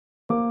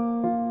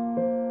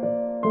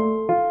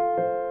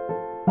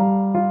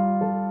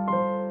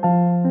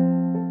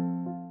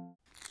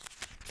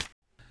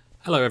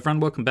Hello everyone,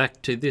 welcome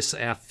back to this,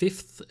 our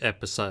fifth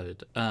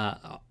episode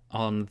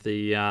on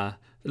the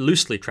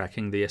loosely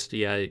tracking the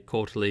SDA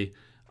quarterly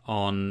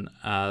on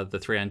the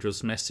Three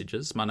Angels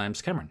messages. My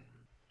name's Cameron.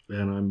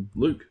 And I'm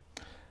Luke.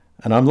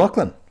 And I'm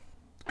Lachlan.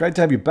 Great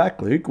to have you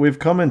back, Luke. We've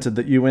commented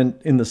that you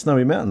went in the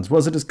snowy mountains.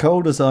 Was it as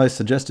cold as I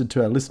suggested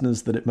to our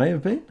listeners that it may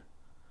have been?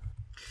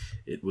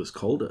 It was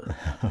colder.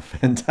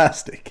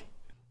 Fantastic.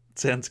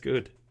 Sounds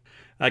good.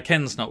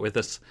 Ken's not with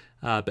us,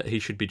 but he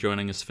should be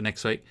joining us for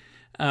next week.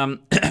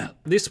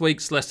 This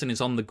week's lesson is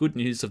on the good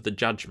news of the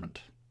judgment,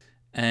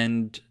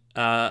 and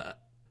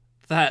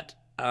that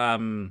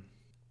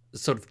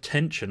sort of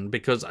tension,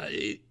 because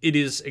it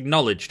is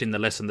acknowledged in the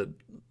lesson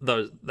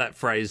that that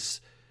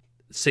phrase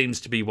seems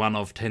to be one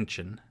of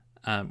tension.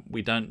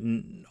 We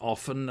don't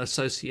often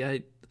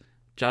associate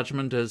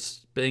judgment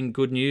as being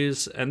good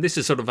news, and this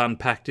is sort of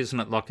unpacked, isn't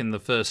it, like in the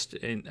first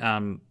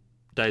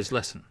day's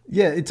lesson?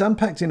 Yeah, it's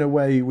unpacked in a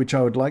way which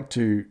I would like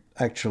to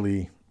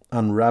actually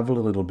unravel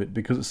a little bit,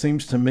 because it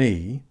seems to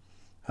me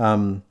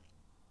that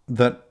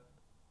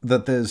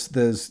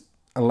there's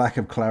a lack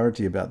of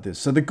clarity about this.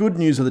 So the good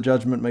news of the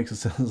judgment makes it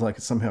sound like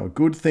it's somehow a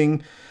good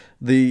thing.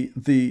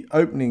 The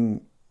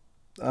opening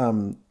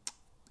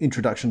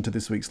introduction to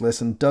this week's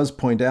lesson does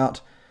point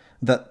out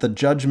that the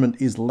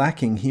judgment is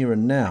lacking here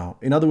and now.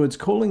 In other words,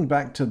 calling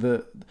back to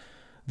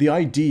the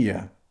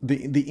idea,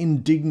 the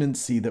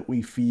indignancy that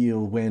we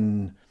feel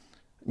when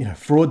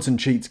frauds and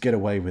cheats get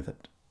away with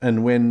it,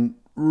 and when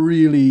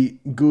really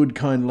good,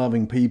 kind,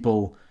 loving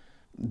people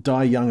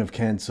die young of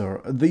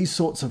cancer. These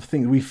sorts of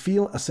things. We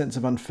feel a sense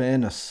of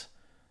unfairness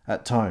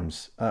at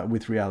times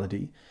with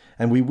reality,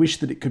 and we wish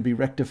that it could be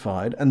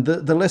rectified. And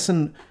the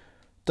lesson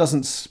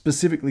doesn't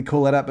specifically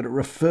call that out, but it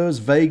refers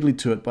vaguely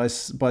to it by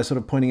sort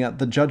of pointing out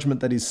the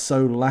judgment that is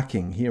so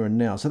lacking here and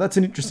now. So that's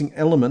an interesting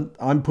element.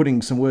 I'm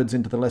putting some words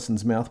into the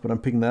lesson's mouth, but I'm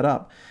picking that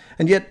up.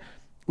 And yet,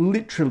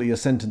 literally a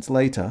sentence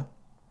later,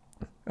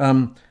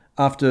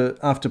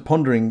 after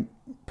pondering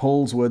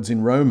Paul's words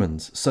in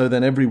Romans, so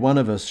then every one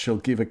of us shall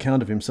give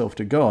account of himself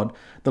to God,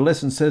 the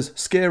lesson says,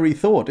 scary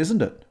thought,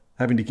 isn't it?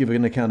 Having to give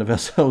an account of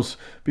ourselves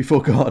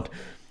before God.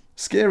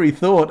 Scary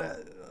thought.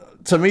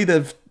 To me,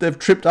 they've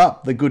tripped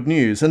up the good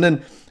news. And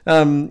then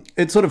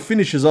it sort of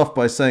finishes off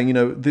by saying,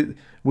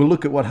 we'll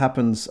look at what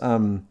happens.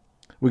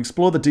 We'll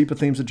explore the deeper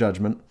themes of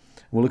judgment.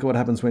 We'll look at what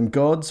happens when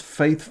God's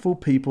faithful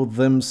people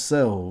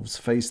themselves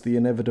face the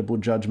inevitable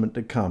judgment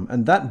to come.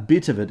 And that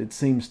bit of it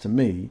seems to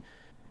me,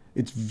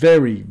 it's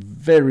very,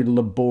 very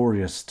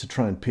laborious to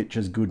try and pitch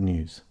as good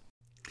news.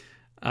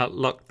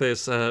 Look,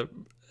 there's an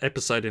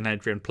episode in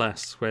Adrian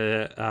Plass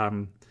where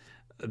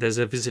there's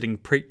a visiting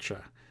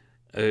preacher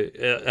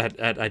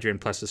at Adrian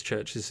Plass's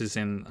church. This is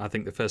in, I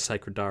think, the First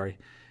Sacred Diary.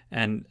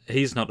 And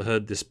he's not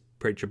heard this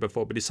preacher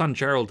before, but his son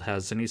Gerald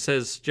has. And he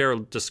says,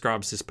 Gerald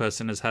describes this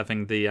person as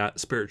having the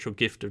spiritual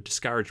gift of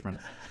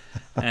discouragement.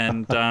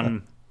 And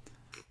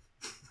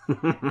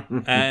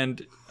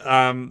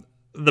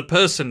the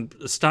person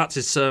starts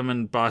his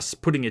sermon by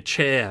putting a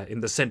chair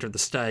in the centre of the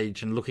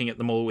stage and looking at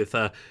them all with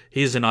a,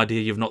 here's an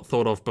idea you've not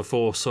thought of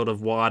before, sort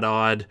of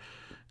wide-eyed,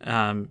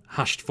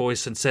 hushed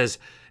voice, and says,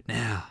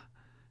 now,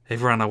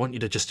 everyone, I want you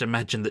to just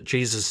imagine that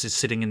Jesus is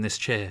sitting in this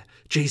chair.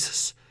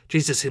 Jesus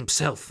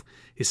himself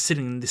is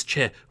sitting in this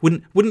chair.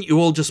 Wouldn't you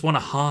all just want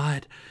to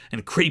hide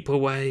and creep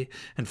away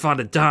and find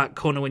a dark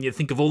corner when you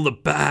think of all the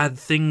bad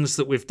things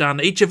that we've done?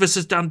 Each of us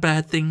has done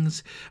bad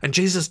things, and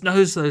Jesus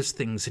knows those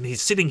things, and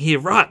he's sitting here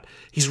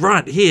he's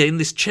right here in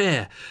this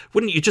chair.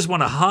 Wouldn't you just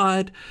want to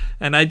hide?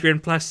 And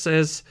Adrian Plass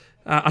says,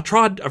 I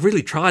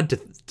really tried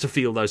to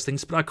feel those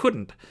things, but I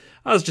couldn't.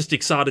 I was just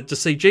excited to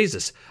see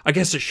Jesus. I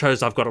guess it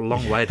shows I've got a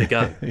long way to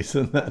go.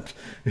 Isn't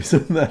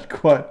that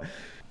quite?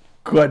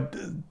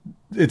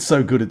 It's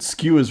so good. It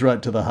skewers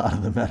right to the heart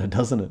of the matter,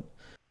 doesn't it?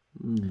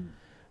 Mm.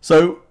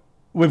 So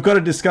we've got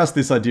to discuss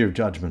this idea of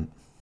judgment.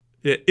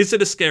 Yeah. Is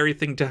it a scary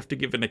thing to have to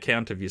give an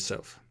account of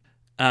yourself?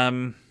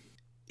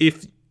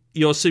 If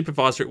your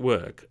supervisor at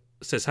work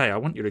says, hey, I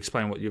want you to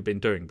explain what you've been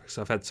doing because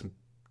I've had some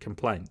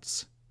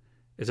complaints,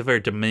 it's a very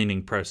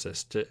demeaning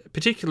process,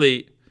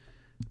 particularly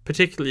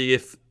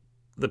if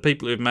the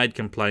people who've made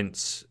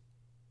complaints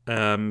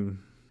are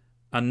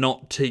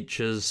not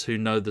teachers who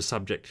know the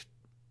subject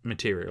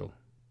material.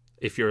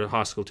 If you're a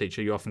high school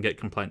teacher, you often get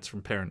complaints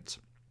from parents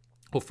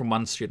or from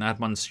one student. I had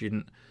one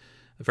student,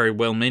 a very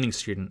well-meaning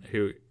student,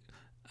 who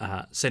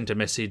sent a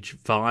message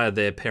via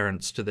their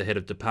parents to the head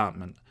of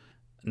department,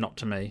 not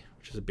to me,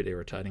 which is a bit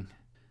irritating.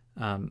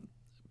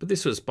 But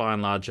this was by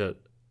and large a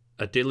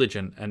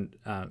diligent and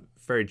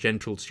very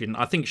gentle student.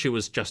 I think she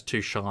was just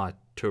too shy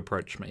to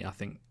approach me. I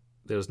think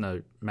there was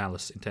no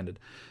malice intended.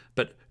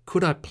 But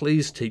could I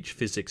please teach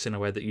physics in a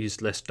way that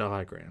used less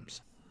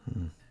diagrams?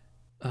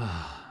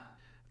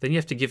 Then you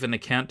have to give an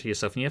account to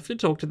yourself, and you have to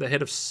talk to the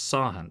head of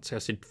science who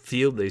has to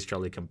field these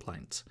jolly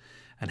complaints.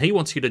 And he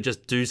wants you to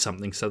just do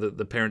something so that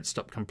the parents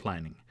stop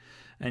complaining.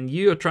 And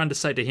you are trying to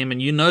say to him, and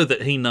you know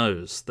that he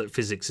knows that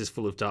physics is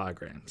full of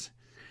diagrams,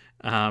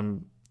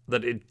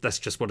 that's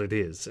just what it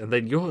is. And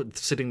then you're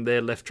sitting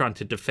there left trying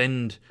to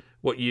defend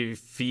what you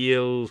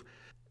feel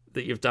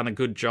that you've done a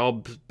good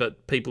job,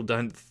 but people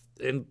don't,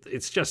 and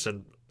it's just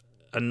an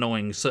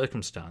annoying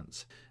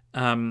circumstance.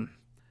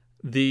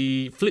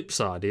 The flip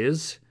side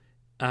is,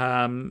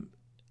 Leighton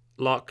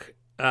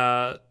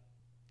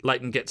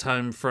gets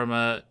home from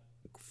a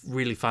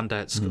really fun day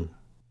at school,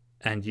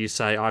 and you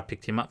say, I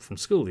picked him up from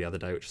school the other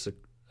day, which is a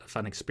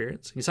fun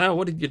experience. You say, oh,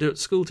 what did you do at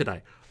school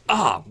today?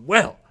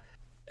 Well,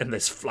 and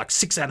there's like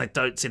 6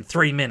 anecdotes in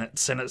 3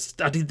 minutes, and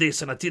I did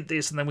this, and I did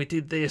this, and then we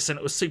did this, and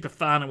it was super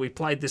fun, and we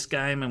played this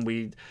game, and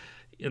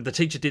the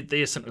teacher did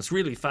this, and it was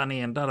really funny,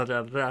 and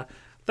da-da-da-da-da.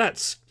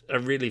 That's a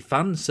really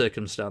fun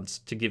circumstance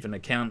to give an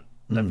account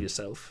of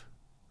yourself.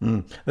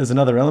 There's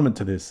another element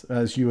to this.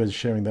 As you were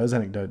sharing those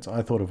anecdotes,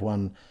 I thought of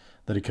one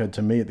that occurred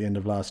to me at the end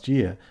of last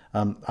year.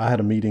 I had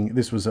a meeting.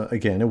 This was,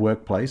 again, a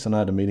workplace, and I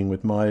had a meeting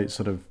with my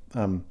sort of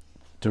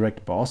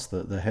direct boss,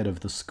 the head of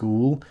the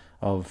school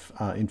of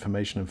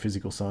information and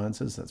physical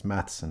sciences. That's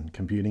maths and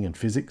computing and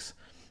physics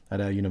at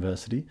our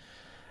university.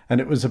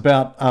 And it was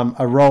about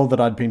a role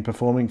that I'd been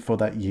performing for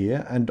that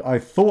year. And I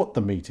thought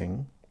the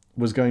meeting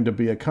was going to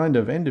be a kind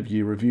of end of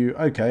year review.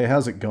 Okay,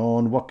 how's it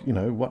gone?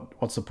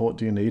 What support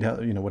do you need? How,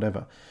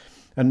 whatever.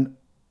 And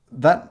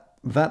that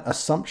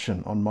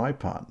assumption on my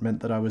part meant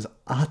that I was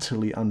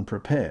utterly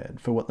unprepared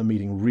for what the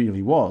meeting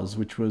really was,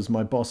 which was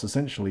my boss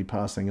essentially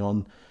passing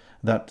on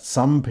that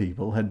some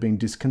people had been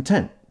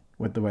discontent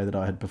with the way that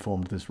I had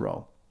performed this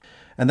role.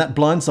 And that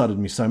blindsided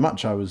me so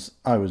much. I was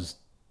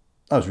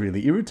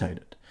really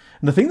irritated.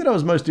 And the thing that I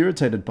was most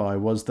irritated by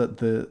was that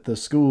the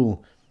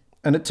school,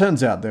 and it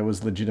turns out there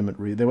was legitimate,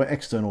 there were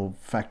external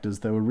factors.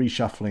 They were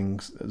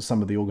reshuffling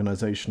some of the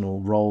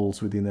organizational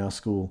roles within our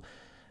school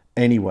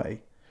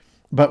anyway.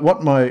 But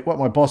what my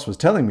boss was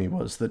telling me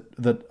was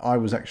that I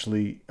was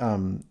actually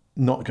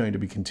not going to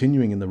be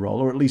continuing in the role,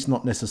 or at least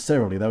not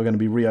necessarily. They were going to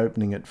be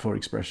reopening it for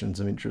expressions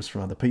of interest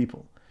from other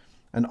people.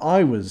 And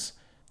I was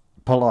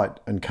polite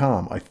and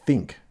calm, I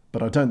think,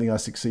 but I don't think I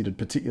succeeded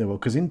particularly well,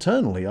 because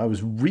internally I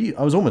was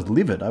almost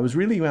livid. I was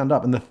really wound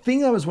up. And the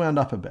thing I was wound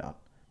up about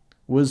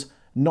was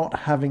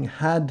not having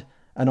had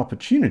an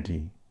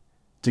opportunity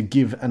to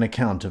give an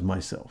account of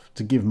myself,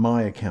 to give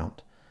my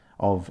account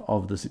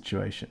of the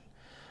situation.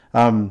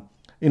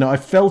 I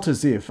felt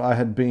as if I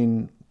had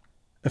been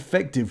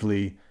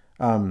effectively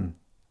I'm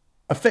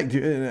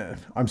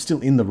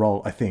still in the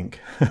role, I think.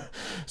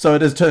 So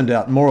it has turned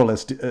out more or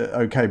less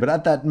okay. But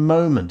at that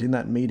moment in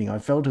that meeting, I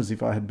felt as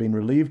if I had been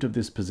relieved of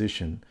this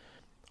position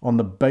on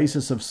the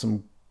basis of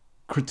some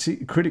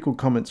critical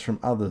comments from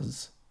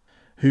others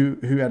who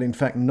had in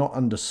fact not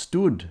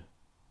understood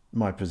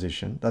my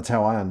position. That's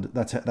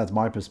that's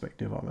my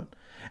perspective of it.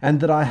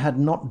 And that I had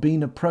not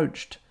been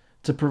approached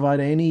to provide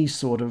any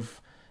sort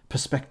of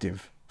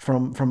perspective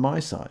from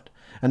my side.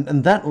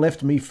 And that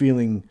left me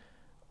feeling,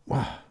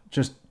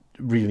 just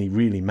really,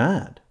 really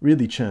mad,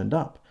 really churned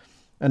up.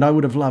 And I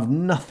would have loved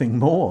nothing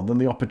more than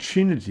the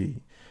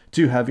opportunity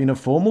to have, in a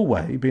formal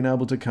way, been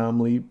able to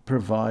calmly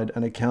provide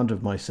an account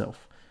of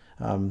myself.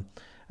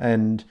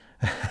 And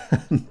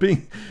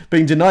being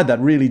denied that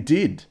really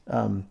did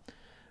kind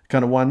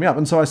of wind me up.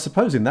 And so I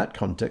suppose in that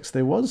context,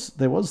 there was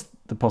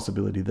the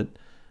possibility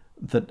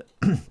that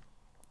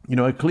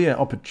a clear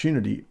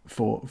opportunity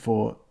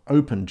for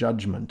open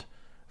judgment,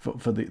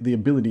 for the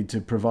ability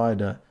to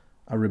provide a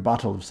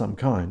rebuttal of some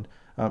kind,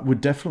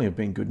 would definitely have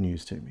been good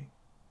news to me.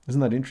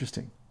 Isn't that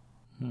interesting?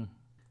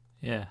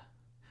 Yeah.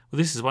 Well,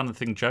 this is one of the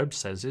things Job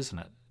says, isn't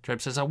it?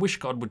 Job says, I wish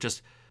God would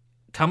just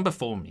come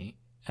before me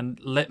and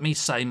let me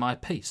say my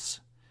piece.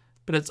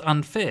 But it's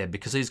unfair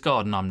because he's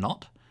God and I'm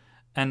not.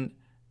 And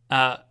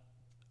I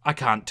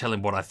can't tell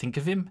him what I think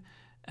of him.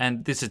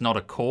 And this is not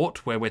a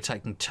court where we're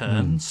taking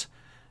turns.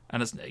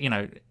 And it's,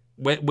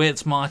 where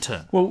it's my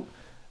turn. Well,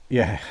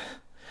 yeah.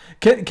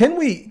 Can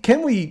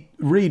we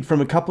read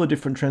from a couple of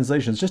different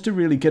translations just to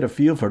really get a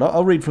feel for it?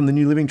 I'll read from the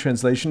New Living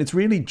Translation. It's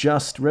really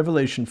just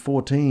Revelation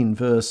 14,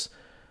 verse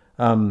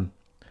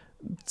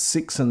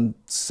 6 and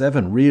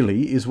 7,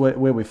 really, is where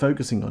we're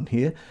focusing on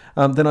here.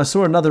 Then I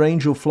saw another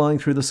angel flying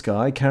through the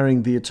sky,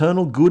 carrying the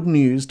eternal good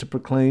news to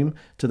proclaim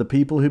to the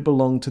people who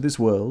belong to this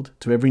world,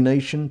 to every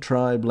nation,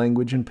 tribe,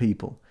 language, and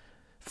people.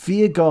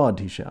 Fear God,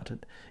 he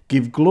shouted.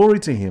 Give glory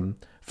to him,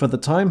 for the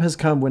time has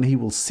come when he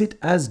will sit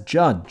as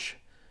judge.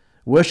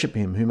 Worship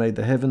him who made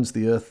the heavens,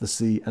 the earth, the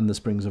sea, and the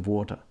springs of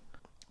water.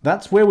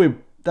 That's where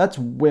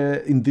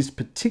in this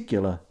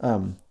particular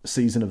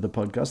season of the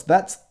podcast,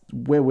 that's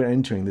where we're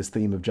entering this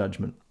theme of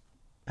judgment.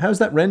 How's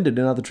that rendered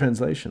in other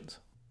translations?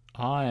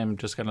 I am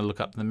just going to look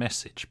up the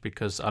Message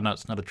because I know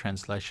it's not a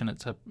translation.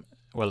 At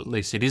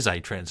least it is a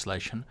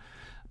translation,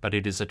 but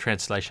it is a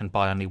translation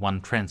by only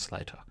one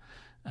translator.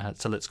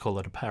 So let's call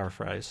it a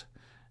paraphrase.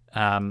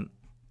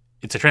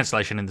 It's a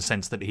translation in the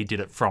sense that he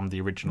did it from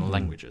the original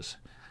languages.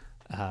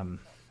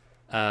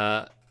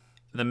 The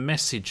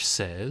Message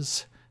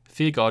says,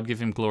 fear God,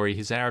 give him glory,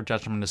 his hour of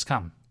judgment has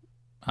come.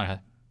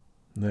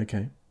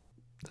 Okay.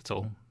 That's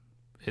all.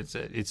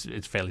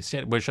 It's fairly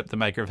standard. Worship the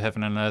maker of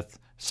heaven and earth,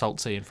 salt,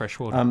 sea, and fresh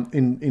water.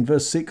 In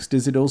verse 6,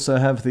 does it also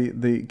have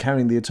the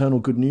carrying the eternal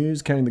good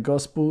news, carrying the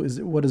gospel?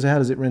 How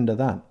does it render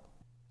that?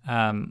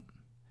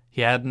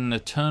 He had an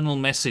eternal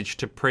message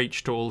to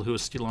preach to all who are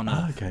still on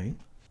earth. Okay.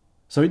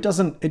 So it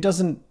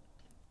doesn't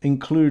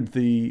include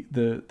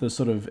the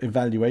sort of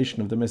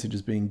evaluation of the message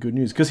as being good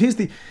news. Because here's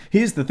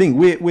the thing.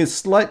 We're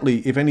slightly,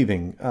 if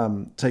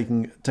anything,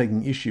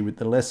 taking issue with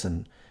the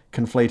lesson,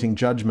 conflating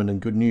judgment and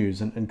good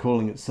news and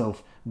calling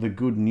itself the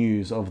good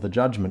news of the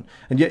judgment.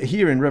 And yet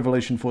here in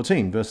Revelation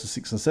 14, verses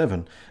 6 and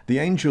 7, the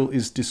angel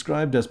is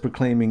described as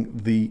proclaiming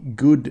the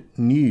good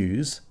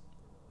news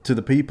to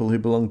the people who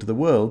belong to the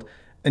world,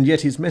 and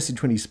yet his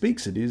message when he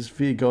speaks it is,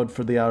 fear God,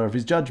 for the hour of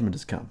his judgment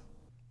has come.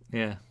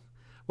 Yeah.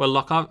 Well,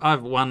 Locke,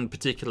 I've one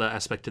particular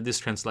aspect of this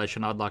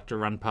translation I'd like to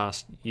run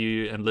past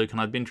you and Luke,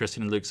 and I'd be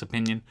interested in Luke's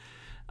opinion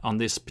on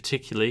this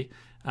particularly.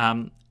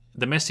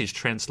 The Message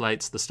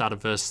translates the start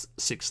of verse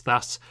 6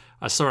 thus: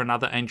 I saw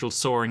another angel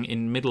soaring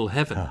in middle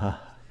heaven.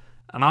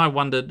 And I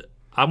wondered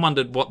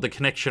what the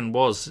connection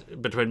was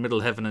between middle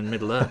heaven and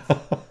middle earth.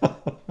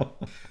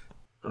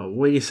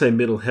 When you say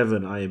middle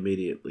heaven, I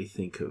immediately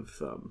think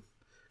of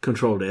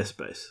controlled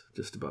airspace,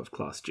 just above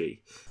Class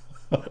G.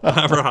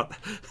 Right.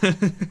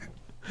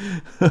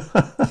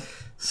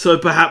 So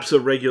perhaps a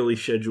regularly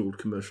scheduled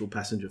commercial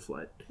passenger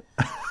flight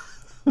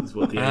is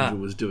what the angel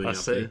was doing up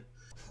there.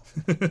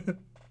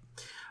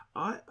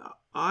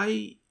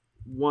 I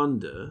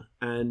wonder,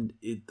 and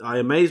I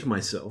amaze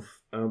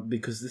myself,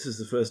 because this is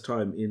the first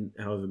time in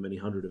however many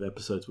hundred of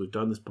episodes we've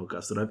done this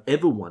podcast that I've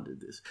ever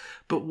wondered this.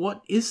 But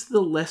what is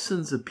the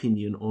lesson's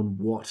opinion on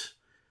what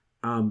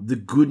the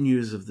good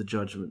news of the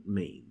judgment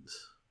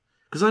means?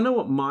 Because I know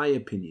what my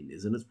opinion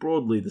is, and it's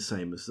broadly the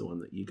same as the one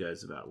that you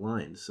guys have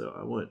outlined, so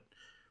I won't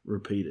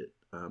repeat it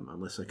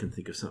unless I can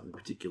think of something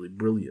particularly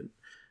brilliant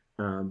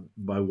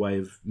by way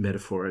of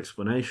metaphor or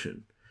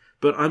explanation.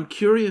 But I'm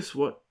curious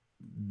what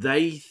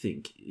they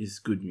think is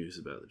good news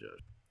about the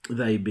judgment.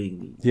 They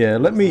being the...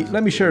 Let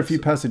me share a few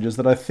passages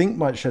that I think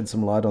might shed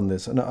some light on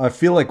this, and I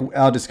feel like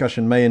our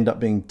discussion may end up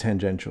being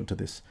tangential to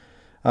this.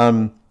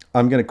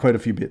 I'm going to quote a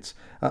few bits.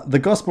 The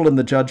gospel and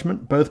the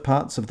judgment, both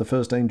parts of the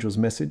first angel's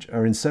message,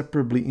 are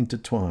inseparably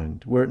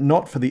intertwined. Were it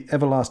not for the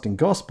everlasting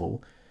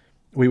gospel,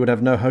 we would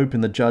have no hope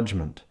in the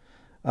judgment.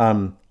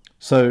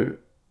 So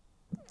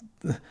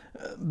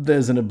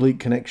there's an oblique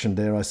connection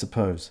there, I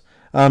suppose.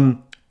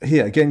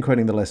 Here, again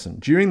quoting the lesson.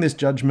 During this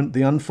judgment,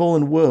 the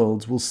unfallen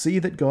worlds will see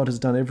that God has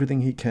done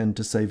everything he can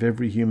to save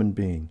every human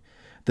being.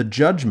 The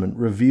judgment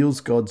reveals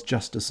God's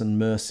justice and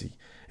mercy.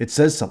 It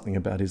says something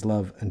about his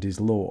love and his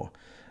law.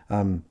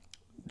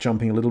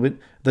 Jumping a little bit,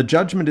 the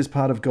judgment is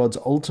part of God's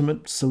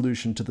ultimate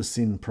solution to the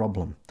sin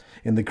problem.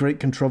 In the great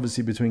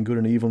controversy between good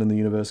and evil in the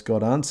universe,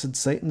 God answered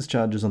Satan's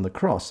charges on the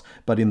cross,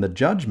 but in the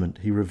judgment,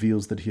 he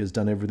reveals that he has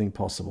done everything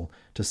possible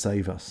to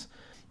save us.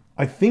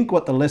 I think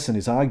what the lesson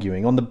is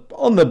arguing on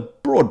the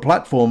broad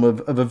platform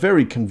of a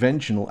very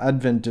conventional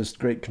Adventist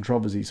great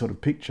controversy sort of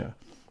picture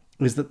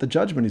is that the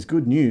judgment is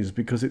good news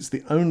because it's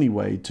the only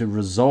way to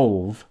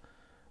resolve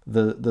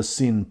the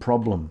sin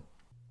problem.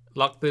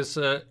 Like there's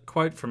a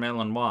quote from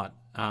Ellen White,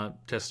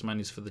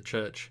 Testimonies for the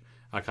Church.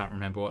 I can't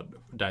remember what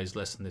day's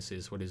lesson this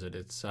is. What is it?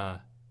 It's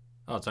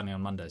only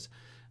on Mondays,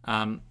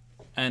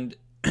 and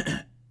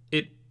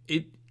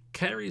it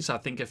carries, I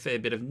think, a fair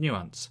bit of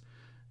nuance.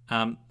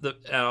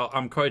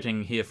 I'm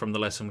quoting here from the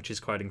lesson, which is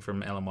quoting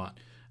from Ellen White.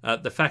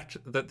 The fact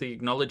that the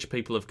acknowledged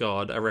people of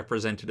God are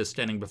represented as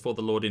standing before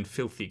the Lord in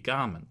filthy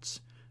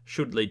garments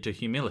should lead to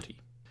humility.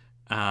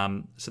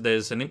 So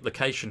there's an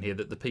implication here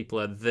that the people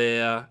are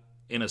there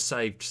in a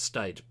saved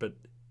state, but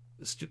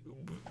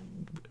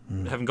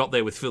haven't got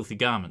there with filthy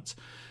garments.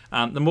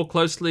 The more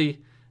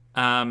closely,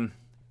 those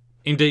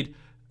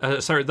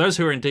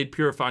who are indeed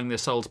purifying their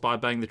souls by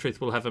obeying the truth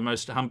will have a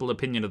most humble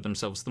opinion of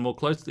themselves. The more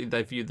closely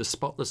they view the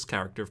spotless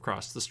character of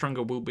Christ, the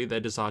stronger will be their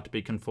desire to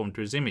be conformed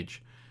to his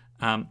image.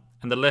 And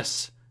the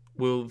less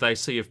will they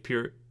see of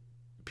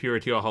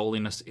purity or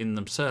holiness in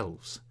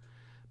themselves.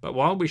 But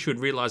while we should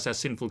realise our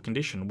sinful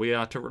condition, we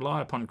are to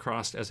rely upon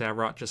Christ as our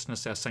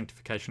righteousness, our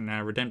sanctification, and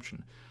our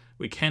redemption.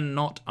 We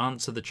cannot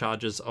answer the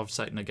charges of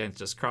Satan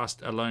against us.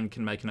 Christ alone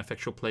can make an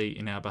effectual plea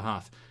in our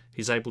behalf.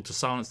 He's able to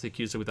silence the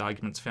accuser with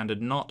arguments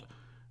founded not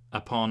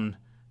upon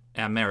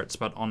our merits,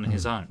 but on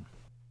his own.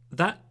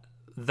 That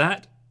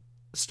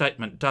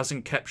statement does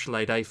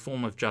encapsulate a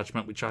form of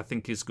judgment, which I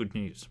think is good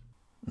news.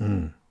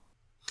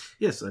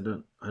 Yes, I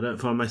don't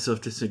find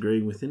myself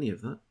disagreeing with any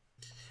of that.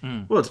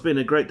 Well, it's been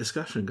a great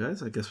discussion,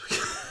 guys. I guess we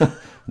can...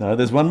 No,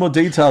 there's one more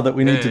detail that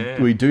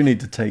we do need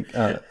to take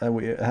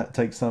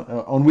take some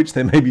on which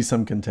there may be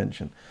some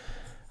contention.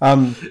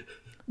 The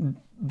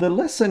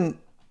lesson,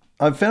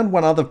 I've found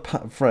one other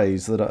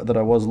phrase that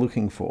I was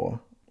looking for,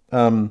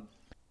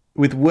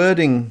 with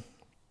wording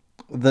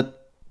that,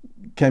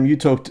 Cam, you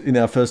talked in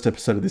our first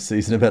episode of this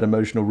season about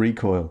emotional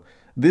recoil.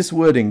 This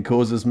wording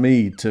causes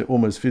me to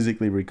almost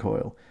physically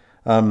recoil.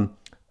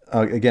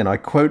 Again, I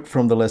quote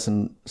from the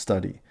lesson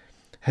study.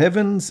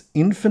 Heaven's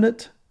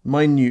infinite,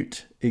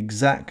 minute,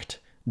 exact,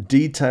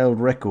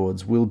 detailed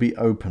records will be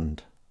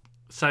opened.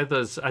 Say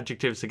those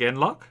adjectives again,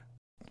 Locke.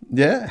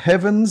 Yeah,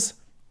 heaven's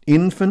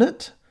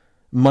infinite,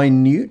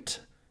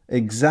 minute,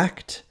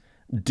 exact,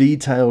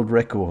 detailed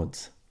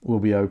records. will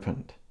be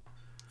opened.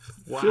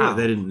 I feel like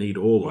they didn't need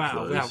all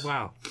of those.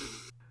 Wow.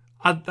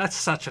 That's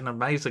such an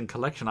amazing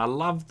collection. I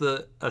love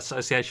the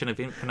association of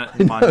infinite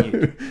and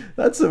minute.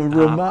 That's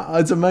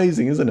it's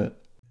amazing, isn't it?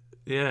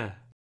 Yeah.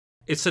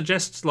 It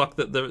suggests like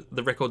that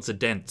the records are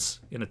dense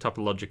in a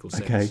topological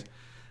sense.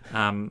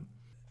 Okay.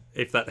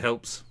 If that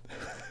helps.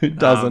 It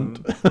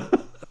doesn't.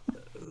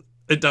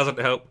 It doesn't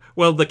help.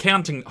 Well, the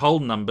counting whole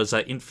numbers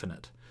are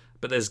infinite,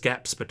 but there's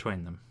gaps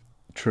between them.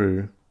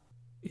 True.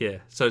 Yeah.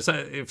 So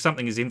if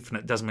something is infinite,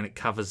 it doesn't mean it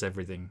covers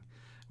everything.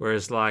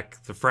 Whereas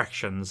like the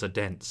fractions are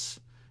dense.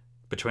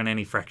 Between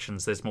any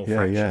fractions, there's more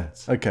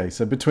fractions. Yeah. Okay,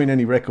 so between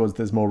any records,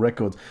 there's more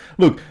records.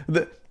 Look,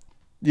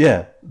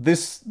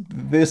 this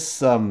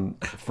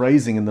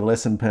phrasing in the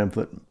lesson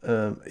pamphlet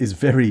is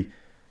very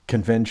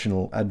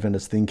conventional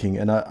Adventist thinking,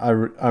 and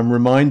I'm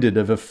reminded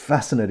of a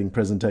fascinating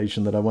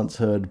presentation that I once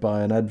heard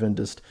by an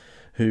Adventist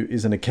who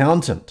is an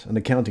accountant, an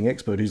accounting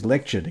expert who's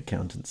lectured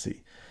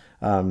accountancy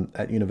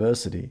at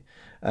university,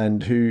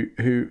 and who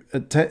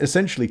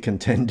essentially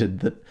contended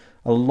that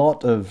a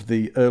lot of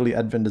the early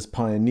Adventist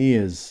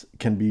pioneers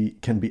can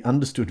be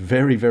understood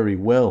very, very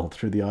well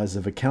through the eyes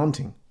of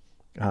accounting.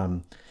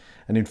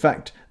 And in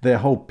fact, their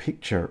whole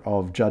picture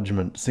of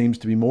judgment seems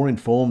to be more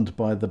informed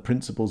by the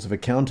principles of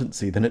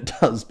accountancy than it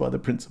does by the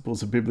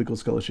principles of biblical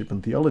scholarship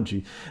and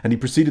theology. And he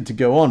proceeded to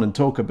go on and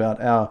talk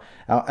about our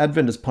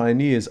Adventist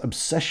pioneers'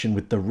 obsession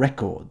with the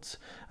records,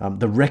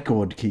 the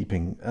record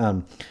keeping.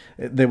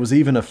 There was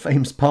even a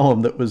famous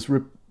poem that was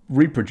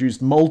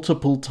reproduced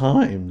multiple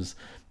times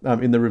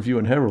in the Review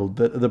and Herald.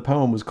 The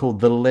poem was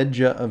called The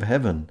Ledger of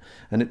Heaven,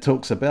 and it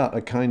talks about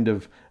a kind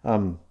of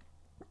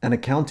an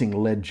accounting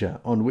ledger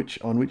on which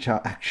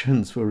our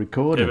actions were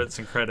recorded.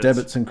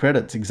 Debits and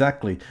credits,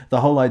 exactly. The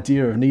whole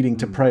idea of needing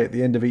to pray at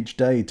the end of each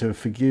day to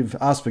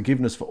ask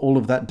forgiveness for all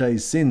of that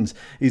day's sins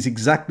is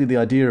exactly the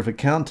idea of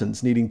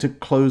accountants needing to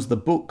close the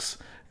books,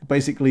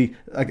 basically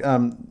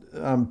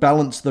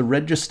balance the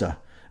register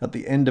at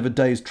the end of a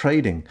day's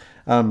trading.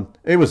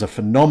 It was a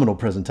phenomenal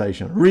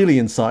presentation, really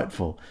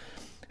insightful.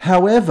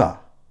 However,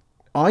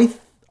 I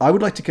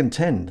would like to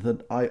contend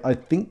that I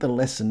think the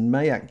lesson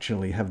may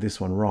actually have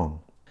this one wrong.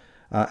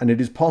 And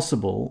it is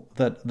possible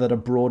that a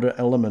broader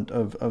element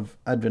of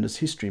Adventist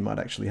history might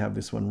actually have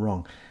this one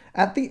wrong.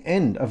 At the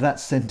end of that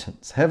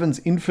sentence,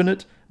 heaven's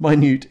infinite,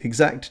 minute,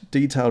 exact,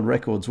 detailed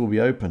records will be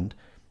opened,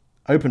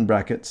 open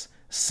brackets,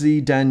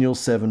 see Daniel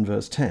 7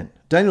 verse 10.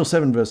 Daniel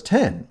 7 verse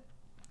 10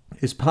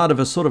 is part of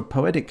a sort of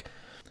poetic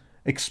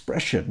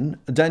expression.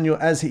 Daniel,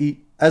 as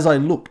I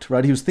looked,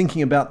 right, he was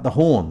thinking about the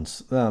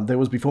horns. There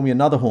was before me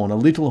another horn, a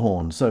little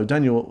horn. So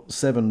Daniel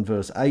 7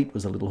 verse 8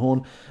 was a little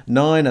horn.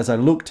 9, as I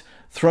looked,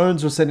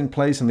 thrones were set in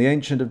place, and the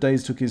Ancient of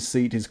Days took his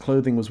seat. His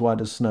clothing was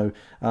white as snow.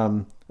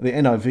 The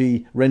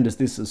NIV renders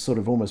this as sort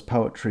of almost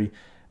poetry.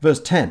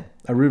 Verse 10,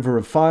 a river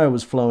of fire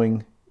was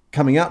flowing,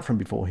 coming out from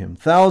before him.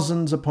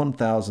 Thousands upon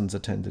thousands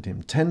attended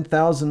him.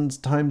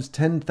 10,000 times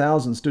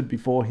 10,000 stood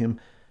before him.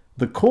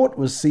 The court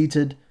was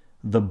seated.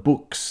 The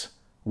books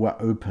were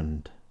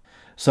opened.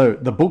 So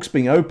the books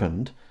being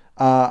opened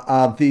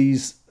are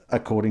these,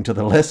 according to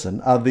the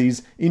lesson, are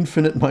these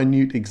infinite,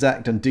 minute,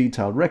 exact, and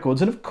detailed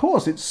records. And of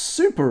course, it's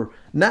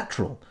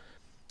supernatural.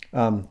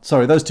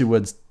 Sorry, those two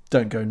words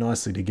don't go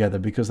nicely together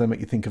because they make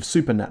you think of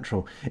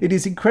supernatural. It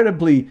is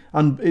incredibly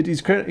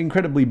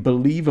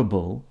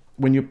believable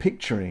when you're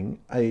picturing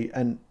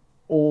an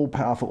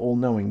all-powerful,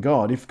 all-knowing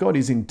God. If God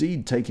is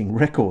indeed taking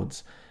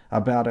records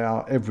about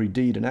our every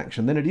deed and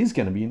action, then it is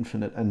going to be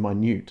infinite and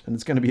minute, and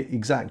it's going to be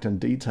exact and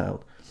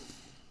detailed.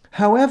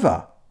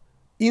 However,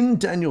 in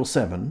Daniel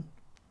 7,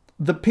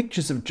 the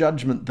pictures of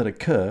judgment that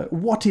occur,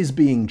 what is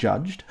being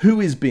judged? Who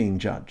is being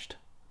judged?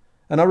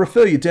 And I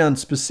refer you down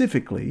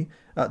specifically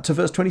to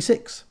verse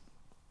 26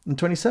 and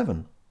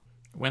 27.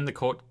 When the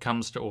court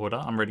comes to order,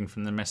 I'm reading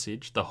from the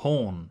Message, the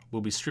horn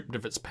will be stripped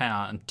of its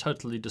power and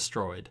totally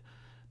destroyed.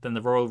 Then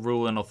the royal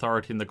rule and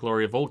authority and the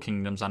glory of all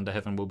kingdoms under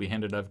heaven will be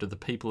handed over to the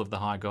people of the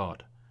high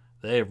God.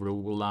 Their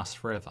rule will last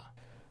forever.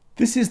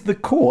 This is the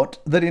court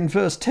that in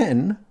verse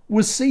 10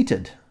 was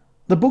seated.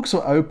 The books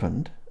were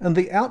opened, and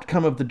the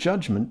outcome of the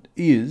judgment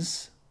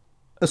is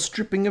a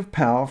stripping of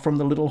power from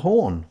the little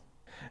horn.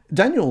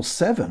 Daniel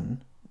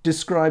 7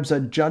 describes a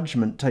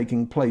judgment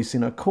taking place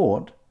in a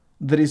court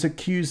that is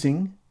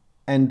accusing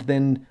and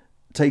then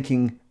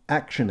taking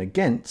action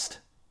against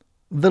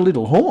the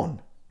little horn.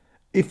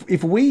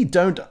 If we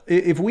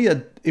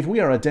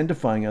are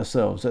identifying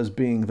ourselves as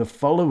being the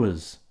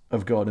followers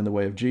of God in the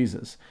way of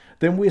Jesus,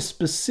 then we're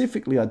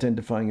specifically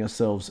identifying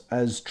ourselves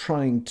as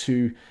trying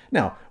to...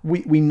 Now,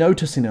 we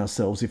notice in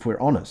ourselves, if we're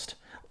honest,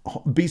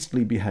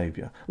 beastly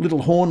behavior,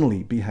 little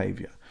hornly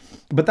behavior.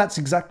 But that's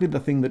exactly the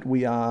thing that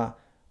we are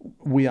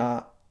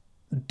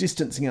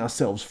distancing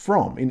ourselves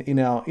from. In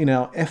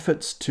our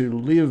efforts to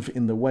live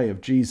in the way of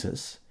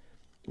Jesus,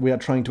 we are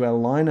trying to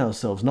align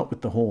ourselves not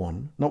with the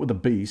horn, not with the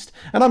beast.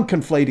 And I'm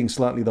conflating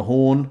slightly the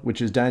horn,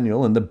 which is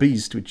Daniel, and the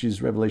beast, which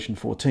is Revelation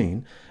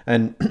 14.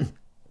 And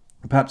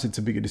perhaps it's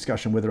a bigger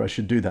discussion whether I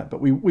should do that, but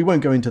we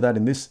won't go into that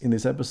in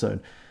this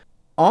episode.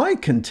 I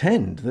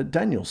contend that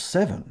Daniel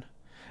 7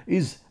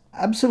 is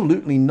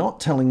absolutely not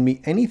telling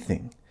me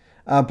anything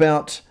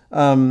about,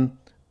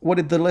 what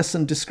did the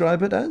lesson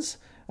describe it as?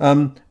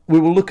 We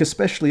will look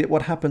especially at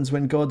what happens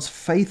when God's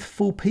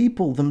faithful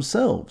people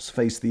themselves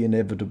face the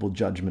inevitable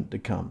judgment to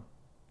come.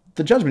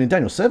 The judgment in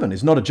Daniel 7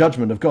 is not a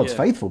judgment of God's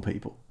faithful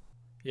people.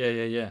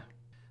 Yeah.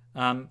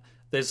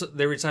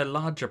 There is a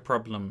larger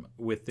problem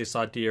with this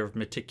idea of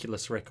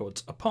meticulous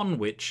records, upon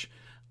which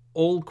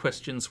all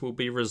questions will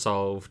be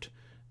resolved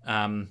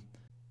in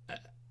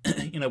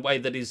a way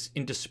that is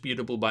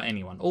indisputable by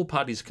anyone. All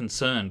parties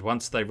concerned,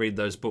 once they read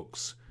those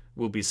books,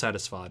 will be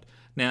satisfied.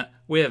 Now,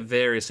 we have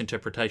various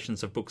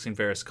interpretations of books in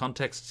various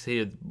contexts.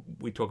 Here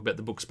we talk about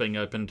the books being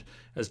opened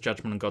as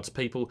judgment on God's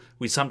people.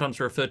 We sometimes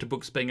refer to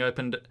books being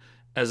opened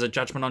as a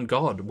judgment on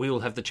God. We will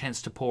have the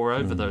chance to pore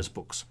over those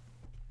books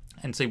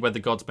and see whether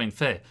God's been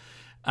fair.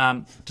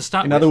 To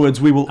start in other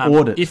words, we will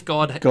audit if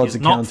God God's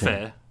is not accounting.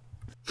 fair.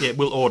 Yeah,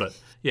 we'll audit.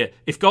 Yeah,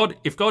 if God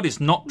is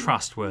not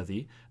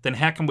trustworthy, then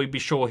how can we be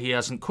sure he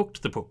hasn't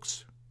cooked the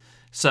books?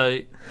 So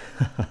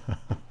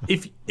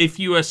if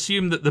you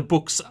assume that the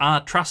books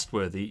are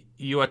trustworthy,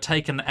 you are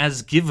taken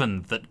as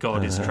given that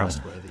God is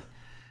trustworthy.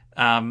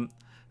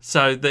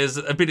 So there's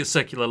a bit of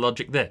circular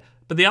logic there.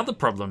 But the other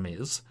problem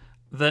is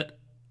that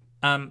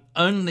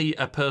only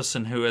a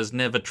person who has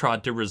never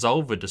tried to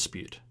resolve a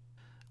dispute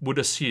would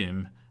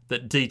assume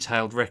that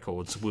detailed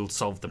records will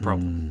solve the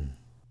problem.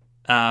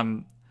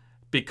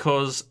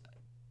 Because,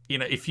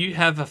 if you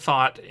have a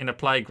fight in a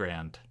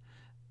playground,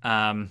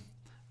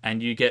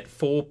 and you get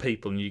 4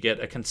 people and you get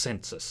a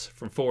consensus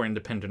from 4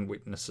 independent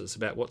witnesses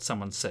about what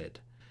someone said,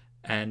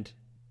 and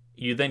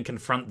you then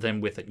confront them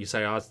with it. You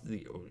say,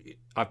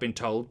 I've been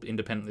told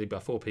independently by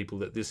 4 people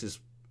that this is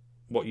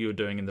what you were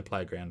doing in the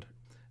playground.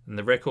 And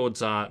the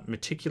records are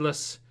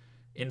meticulous,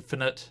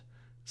 infinite,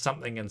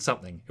 something and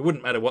something. It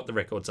wouldn't matter what the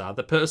records are.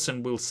 The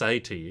person will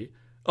say to you,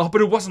 oh, but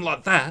it wasn't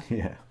like that.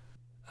 Yeah.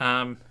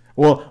 But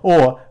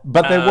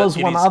there was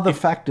one other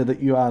factor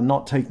that you are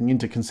not taking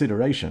into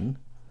consideration.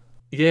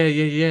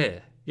 Yeah.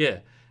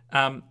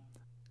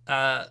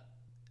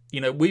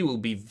 We will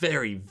be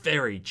very,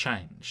 very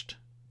changed.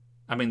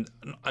 I mean,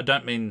 I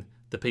don't mean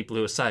the people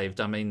who are saved.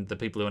 I mean the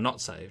people who are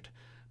not saved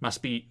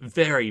must be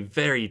very,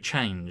 very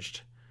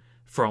changed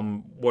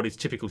from what is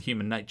typical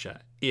human nature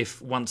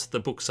if once the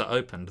books are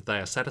opened, they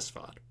are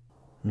satisfied.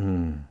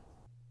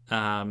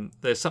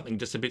 There's something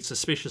just a bit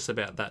suspicious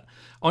about that.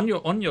 On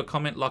your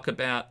comment, Locke,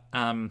 about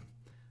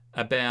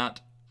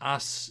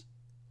us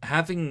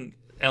having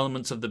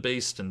elements of the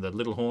beast and the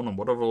little horn and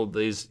whatever, all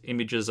these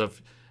images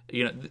of,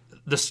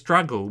 the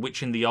struggle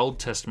which in the Old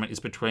Testament is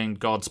between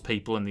God's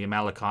people and the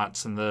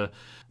Amalekites and the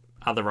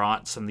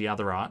otherites and the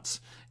otherites,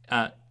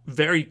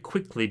 very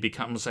quickly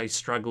becomes a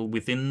struggle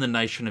within the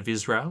nation of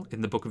Israel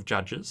in the book of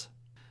Judges,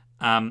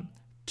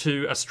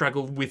 to a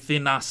struggle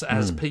within us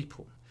as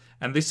people.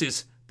 And this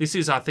is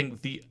I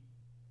think the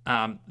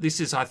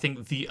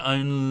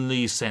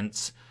only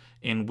sense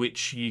in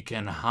which you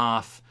can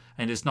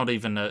and it's not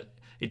even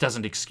it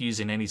doesn't excuse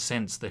in any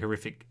sense the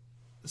horrific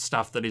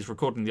stuff that is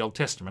recorded in the Old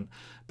Testament,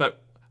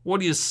 but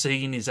what is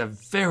seen is a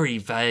very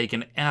vague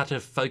and out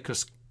of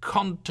focus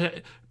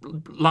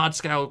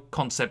large-scale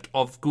concept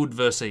of good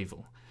versus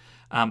evil.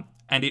 And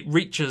it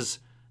reaches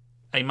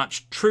a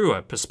much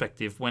truer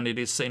perspective when it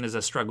is seen as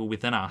a struggle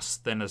within us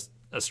than as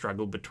a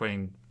struggle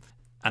between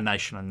a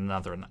nation and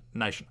another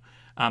nation.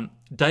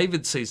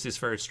 David sees this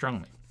very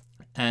strongly.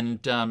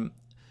 And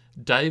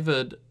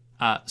David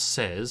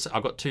says,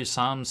 I've got 2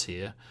 Psalms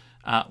here.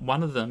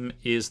 One of them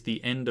is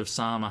the end of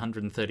Psalm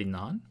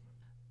 139.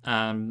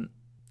 And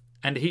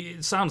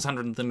Psalms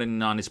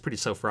 139 is pretty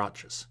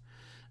self-righteous.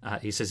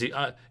 He says,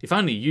 if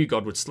only you,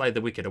 God, would slay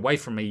the wicked. Away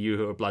from me, you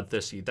who are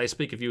bloodthirsty. They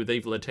speak of you with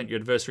evil intent. Your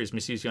adversaries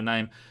misuse your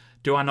name.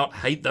 Do I not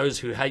hate those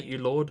who hate you,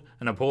 Lord,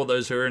 and abhor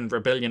those who are in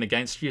rebellion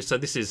against you? So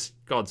this is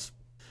God's...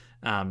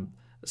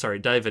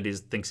 David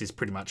thinks he's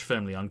pretty much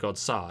firmly on God's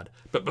side.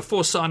 But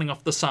before signing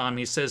off the psalm,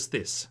 he says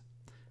this: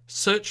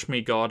 Search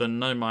me, God, and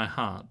know my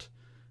heart.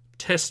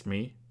 Test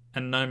me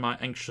and know my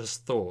anxious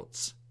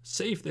thoughts.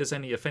 See if there's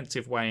any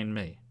offensive way in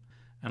me,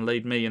 and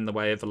lead me in the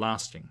way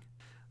everlasting.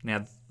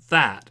 Now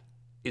that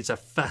is a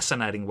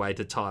fascinating way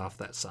to tie off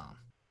that psalm.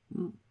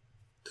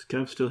 Is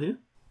Cam still here?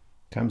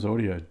 Cam's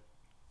audio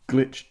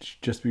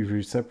glitched just before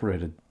he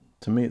separated.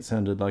 To me, it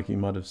sounded like he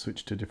might have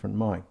switched to a different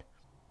mic.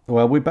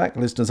 Well, we're back,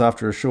 listeners,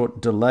 after a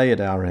short delay at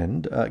our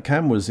end.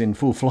 Cam was in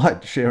full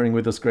flight, sharing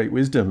with us great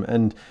wisdom,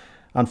 and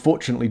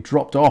unfortunately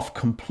dropped off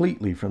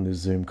completely from this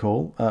Zoom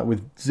call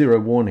with 0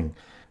 warning.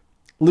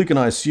 Luke and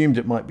I assumed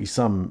it might be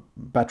some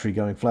battery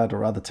going flat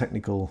or other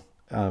technical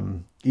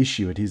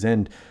issue at his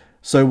end.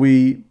 So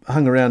we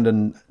hung around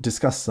and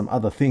discussed some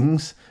other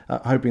things,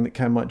 hoping that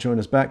Cam might join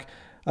us back.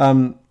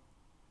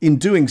 In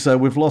doing so,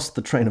 we've lost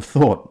the train of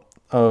thought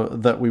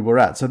that we were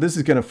at. So this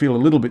is going to feel a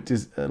little bit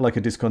like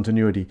a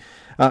discontinuity.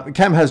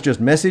 Cam has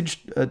just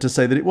messaged to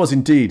say that it was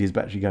indeed his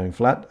battery going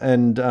flat.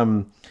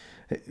 And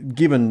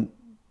given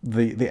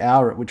the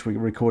hour at which we're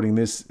recording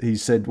this, he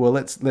said, well,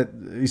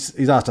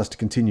 he's asked us to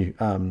continue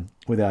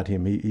without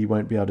him. He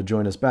won't be able to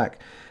join us back.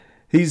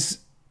 He's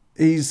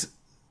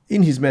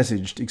in his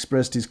message,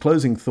 expressed his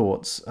closing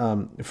thoughts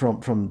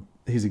from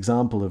his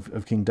example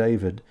of King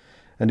David.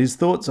 And his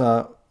thoughts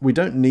are, we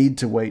don't need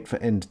to wait for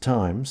end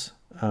times.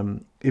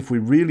 If we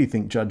really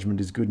think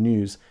judgment is good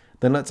news,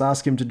 then let's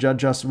ask him to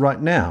judge us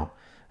right now.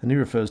 And he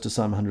refers to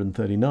Psalm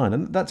 139.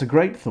 And that's a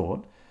great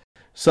thought.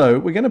 So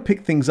we're going to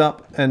pick things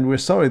up, and we're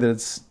sorry that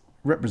it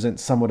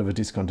represents somewhat of a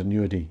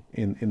discontinuity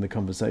in the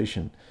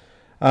conversation.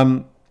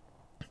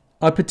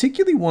 I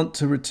particularly want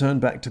to return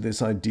back to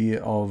this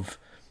idea of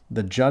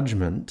the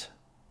judgment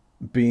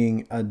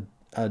being a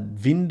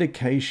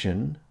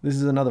vindication. This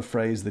is another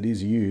phrase that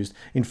is used.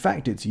 In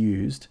fact, it's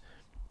used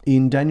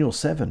in Daniel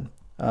 7,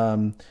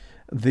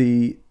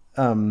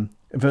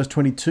 verse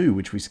 22,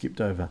 which we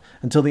skipped over,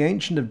 until the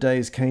Ancient of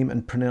Days came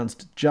and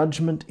pronounced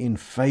judgment in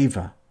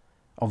favour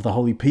of the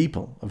holy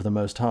people of the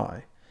Most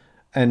High.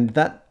 And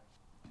that,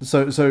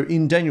 so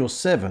in Daniel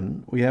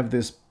 7, we have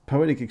this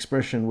poetic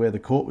expression where the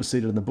court was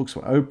seated and the books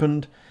were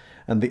opened,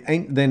 and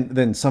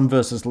then some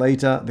verses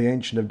later, the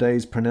Ancient of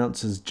Days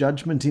pronounces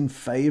judgment in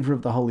favour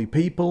of the holy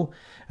people,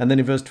 and then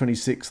in verse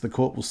 26, the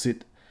court will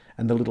sit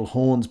and the little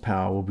horn's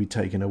power will be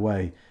taken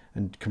away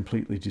and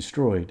completely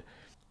destroyed.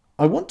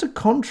 I want to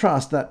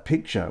contrast that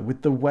picture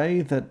with the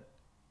way that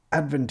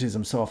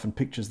Adventism so often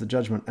pictures the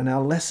judgment. And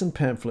our lesson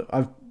pamphlet,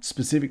 I've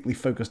specifically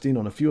focused in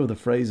on a few of the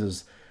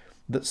phrases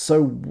that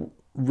so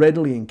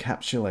readily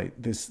encapsulate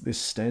this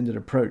standard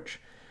approach,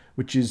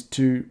 which is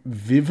to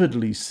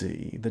vividly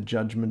see the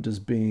judgment as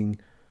being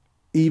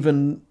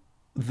even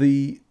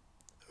the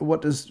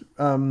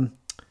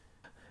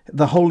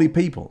holy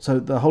people. So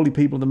the holy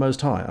people of the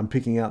Most High. I'm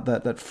picking out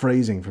that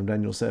phrasing from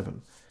Daniel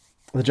 7.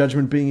 The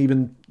judgment being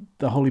even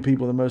the holy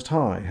people of the Most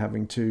High,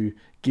 having to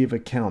give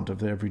account of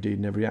their every deed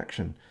and every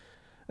action.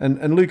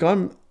 And Luke,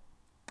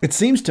 it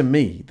seems to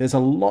me there's a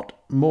lot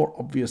more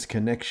obvious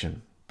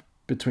connection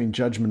between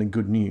judgment and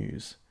good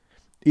news.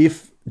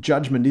 If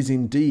judgment is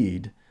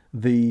indeed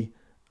the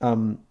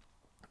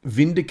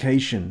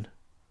vindication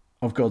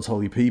of God's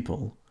holy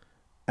people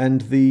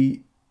and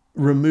the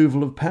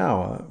removal of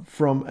power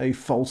from a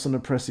false and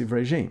oppressive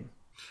regime.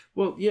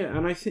 Well, yeah,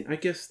 and I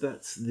guess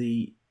that's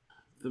the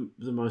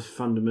most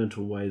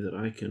fundamental way that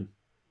I can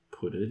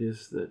put it,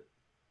 is that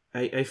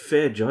a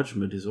fair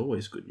judgment is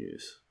always good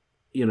news.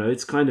 You know,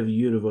 it's kind of a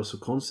universal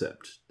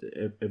concept.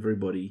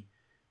 Everybody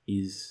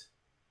is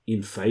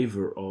in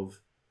favour of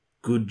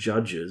good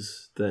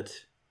judges that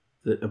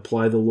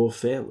apply the law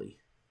fairly,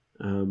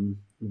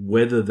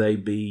 whether they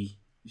be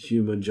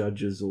human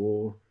judges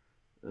or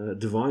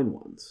divine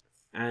ones.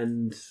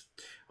 And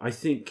I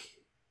think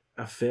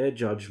a fair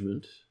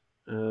judgment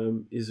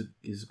is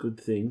a good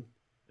thing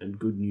and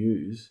good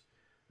news,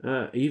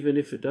 even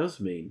if it does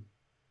mean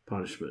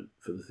punishment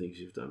for the things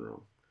you've done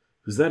wrong,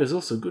 because that is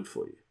also good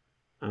for you.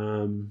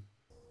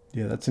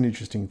 Yeah, that's an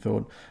interesting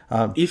thought.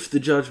 If the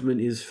judgment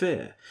is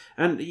fair.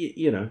 And,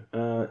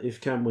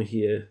 if Cam were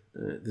here,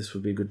 this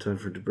would be a good time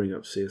for him to bring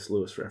up C.S.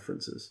 Lewis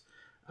references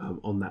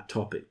on that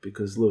topic,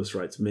 because Lewis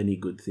writes many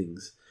good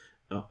things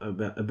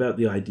about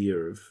the idea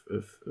of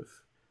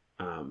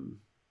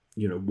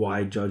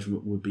why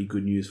judgment would be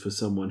good news for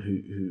someone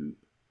who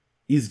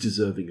is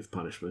deserving of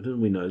punishment.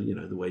 And we know,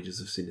 the wages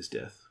of sin is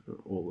death.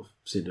 All have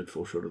sinned and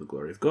fall short of the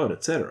glory of God,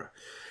 etc.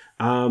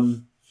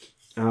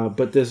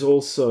 But there's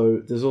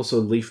also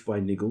Leaf by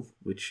Niggle,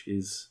 which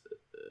is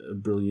a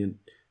brilliant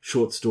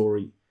short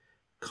story,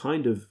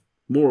 kind of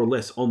more or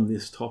less on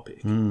this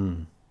topic.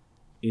 In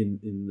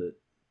that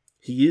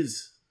he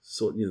is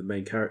the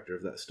main character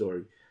of that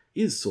story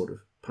is sort of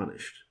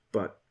punished,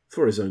 but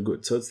for his own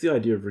good. So it's the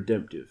idea of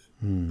redemptive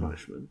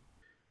punishment.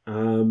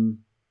 And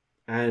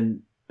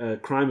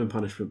Crime and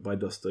Punishment by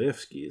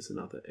Dostoevsky is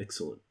another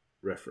excellent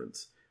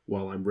reference,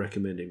 while I'm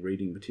recommending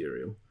reading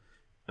material,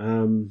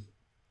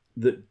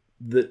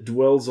 that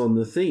dwells on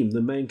the theme.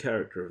 The main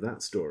character of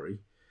that story,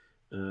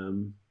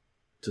 to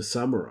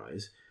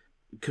summarize,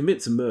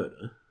 commits a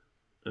murder.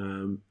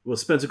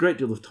 Spends a great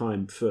deal of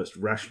time first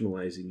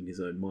rationalizing in his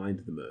own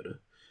mind the murder,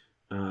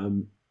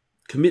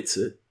 commits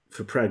it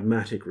for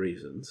pragmatic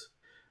reasons,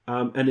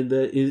 and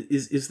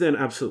is then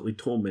absolutely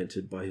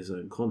tormented by his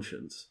own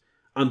conscience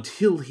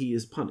until he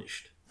is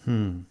punished,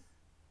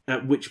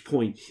 at which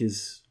point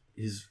his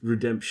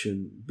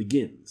redemption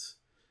begins.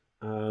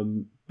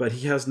 But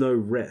he has no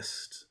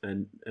rest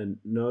and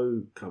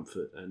no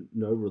comfort and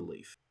no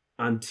relief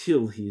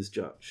until he is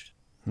judged.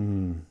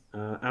 And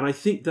I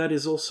think that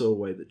is also a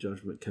way that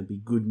judgment can be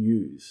good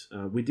news.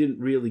 We didn't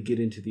really get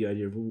into the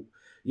idea of...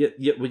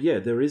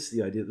 there is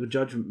the idea that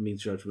judgment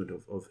means judgment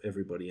of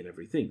everybody and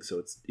everything.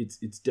 So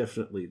it's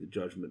definitely the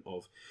judgment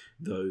of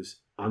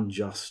those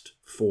unjust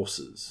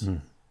forces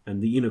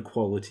and the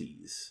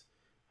inequalities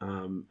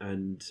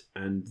and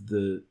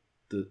the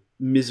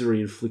misery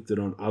inflicted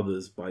on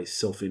others by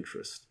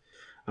self-interest.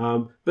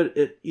 But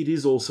it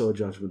is also a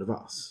judgment of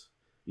us,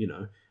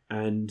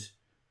 and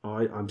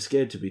I'm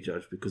scared to be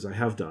judged because I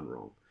have done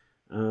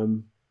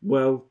wrong.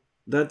 Well,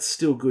 that's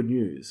still good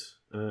news.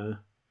 It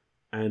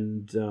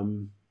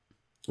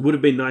would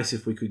have been nice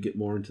if we could get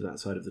more into that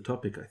side of the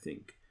topic, I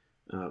think.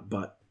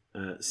 But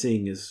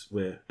seeing as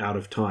we're out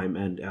of time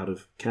and out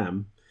of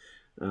cam,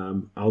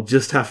 I'll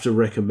just have to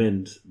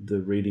recommend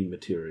the reading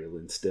material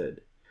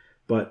instead.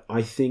 But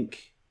I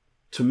think,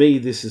 to me,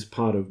 this is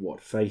part of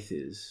what faith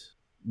is.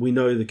 We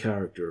know the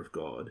character of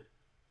God.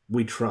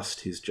 We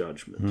trust his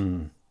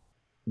judgment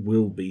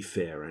will be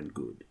fair and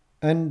good.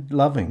 And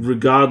loving.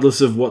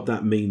 Regardless of what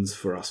that means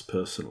for us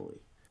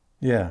personally.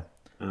 Yeah.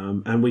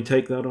 And we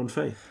take that on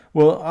faith.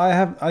 Well,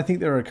 I think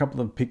there are a couple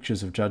of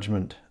pictures of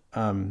judgment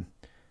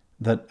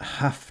that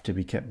have to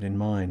be kept in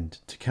mind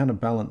to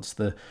counterbalance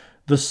the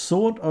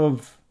sort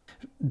of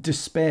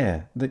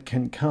despair that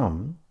can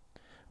come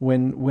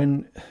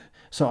when.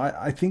 So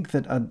I think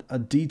that a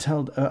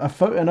detailed,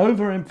 an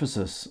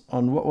overemphasis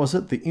on, what was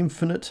it, the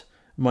infinite,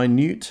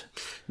 minute,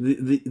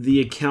 the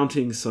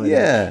accounting side.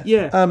 Yeah,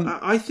 yeah.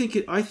 I think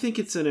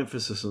it's an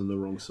emphasis on the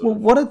wrong side. Well,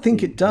 what I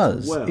think it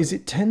does is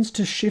it tends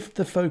to shift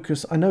the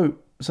focus. I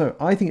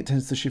think it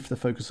tends to shift the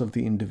focus of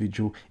the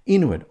individual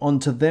inward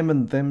onto them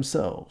and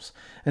themselves,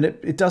 and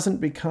it doesn't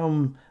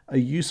become a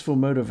useful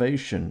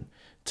motivation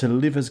to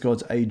live as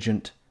God's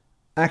agent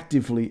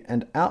actively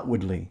and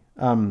outwardly.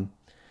 And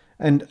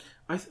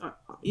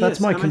that's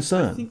my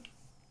concern.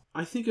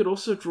 I think it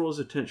also draws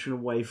attention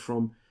away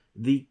from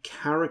the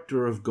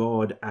character of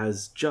God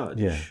as judge.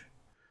 Yeah.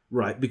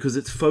 Right, because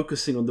it's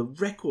focusing on the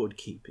record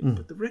keeping.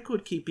 But the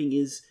record keeping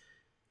is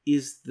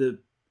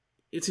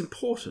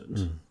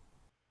important.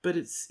 But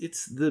it's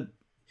the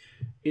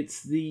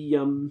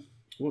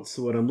what's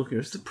the word I'm looking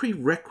for? It's the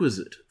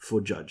prerequisite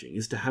for judging,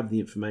 is to have the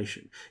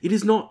information. It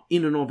is not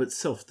in and of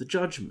itself the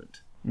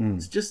judgment.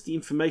 It's just the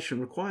information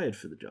required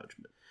for the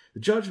judgment. The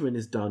judgment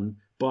is done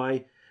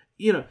by,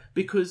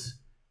 because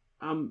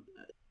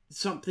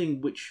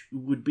something which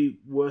would be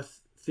worth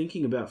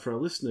thinking about for our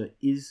listener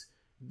is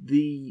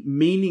the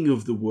meaning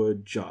of the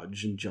word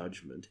judge and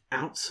judgment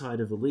outside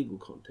of a legal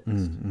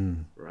context,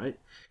 right?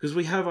 Because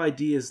we have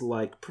ideas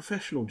like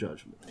professional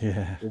judgment,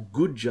 or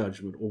good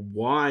judgment, or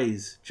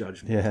wise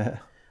judgment.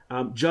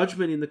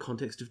 Judgment in the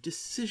context of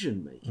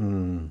decision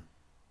making,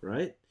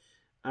 right?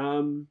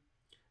 And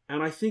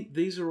I think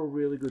these are all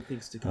really good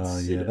things to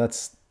consider.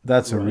 That's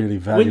right? A really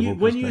valuable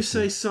when you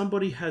say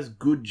somebody has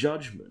good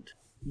judgment,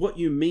 what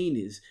you mean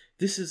is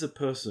this is a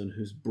person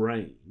whose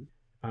brain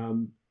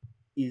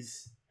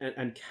is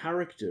and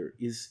character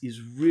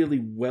is really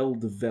well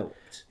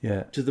developed,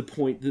 to the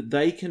point that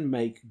they can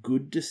make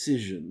good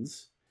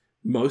decisions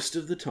most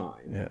of the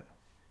time,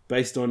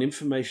 based on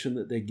information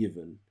that they're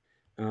given,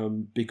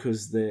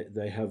 because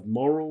they have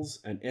morals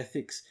and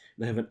ethics,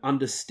 they have an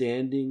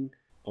understanding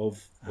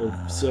of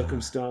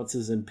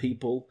circumstances and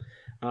people,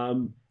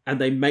 and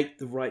they make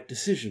the right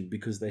decision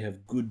because they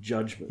have good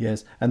judgment.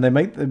 Yes,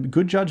 and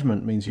good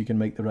judgment means you can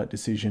make the right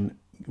decision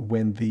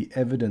when the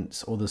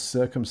evidence or the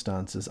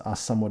circumstances are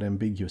somewhat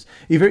ambiguous.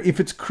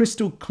 If it's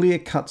crystal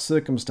clear-cut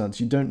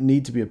circumstance, you don't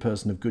need to be a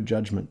person of good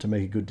judgment to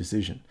make a good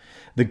decision.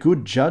 The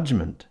good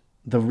judgment,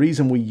 the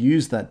reason we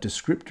use that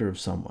descriptor of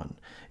someone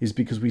is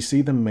because we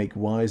see them make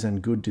wise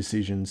and good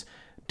decisions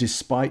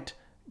despite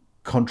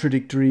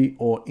contradictory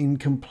or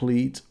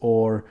incomplete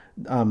or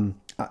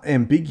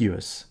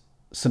ambiguous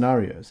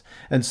scenarios.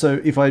 And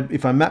so if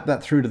I map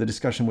that through to the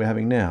discussion we're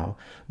having now,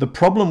 the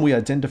problem we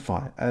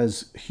identify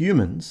as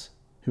humans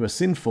who are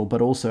sinful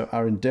but also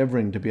are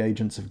endeavoring to be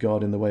agents of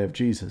God in the way of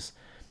Jesus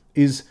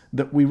is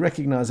that we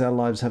recognize our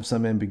lives have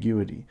some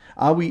ambiguity.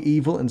 Are we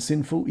evil and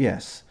sinful?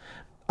 Yes.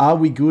 Are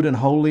we good and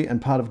holy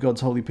and part of God's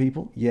holy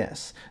people?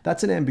 Yes.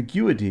 That's an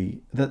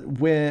ambiguity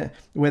that where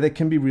there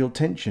can be real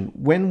tension.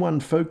 When one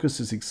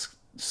focuses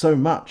so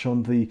much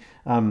on the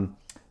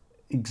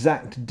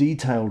exact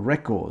detailed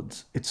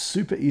records, it's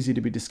super easy to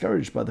be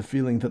discouraged by the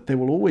feeling that there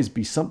will always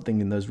be something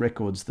in those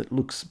records that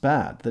looks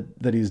bad,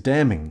 that is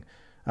damning.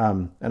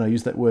 And I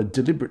use that word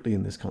deliberately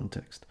in this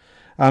context.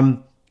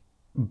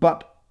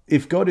 But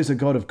if God is a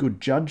God of good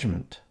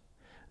judgment,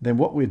 then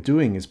what we're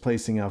doing is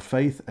placing our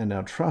faith and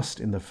our trust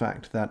in the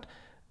fact that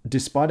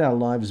despite our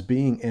lives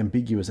being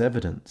ambiguous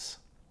evidence,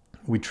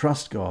 we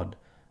trust God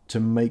to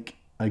make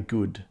a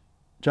good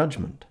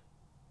judgment.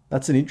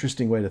 That's an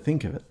interesting way to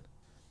think of it.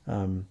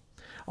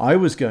 I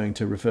was going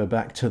to refer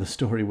back to the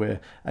story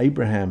where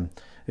Abraham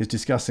is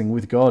discussing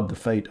with God the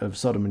fate of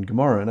Sodom and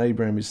Gomorrah, and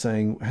Abraham is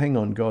saying, hang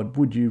on, God,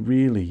 would you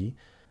really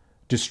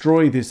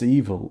destroy this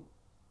evil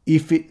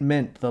if it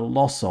meant the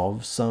loss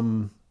of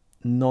some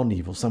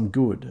non-evil, some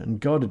good? And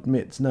God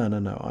admits,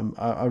 no,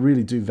 I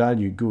really do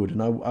value good,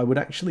 and I would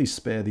actually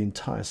spare the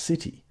entire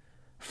city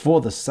for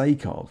the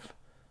sake of,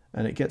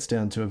 and it gets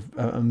down to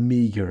a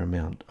meager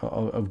amount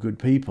of good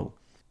people.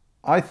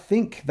 I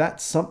think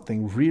that's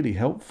something really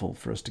helpful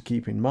for us to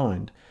keep in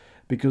mind,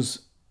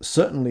 because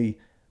certainly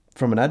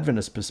from an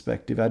Adventist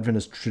perspective,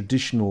 Adventist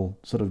traditional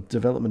sort of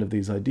development of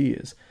these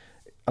ideas,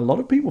 a lot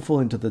of people fall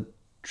into the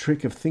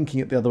trick of thinking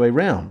it the other way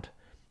around.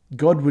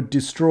 God would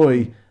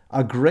destroy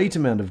a great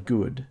amount of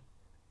good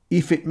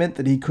if it meant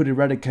that he could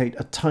eradicate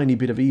a tiny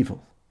bit of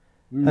evil.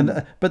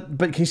 And but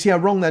can you see how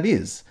wrong that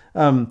is?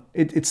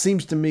 It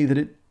seems to me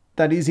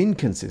that is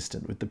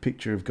inconsistent with the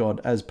picture of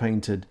God as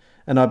painted.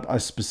 And I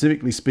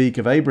specifically speak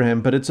of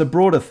Abraham, but it's a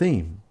broader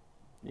theme.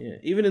 Yeah,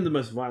 even in the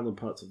most violent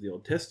parts of the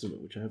Old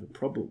Testament, which I have a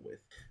problem with,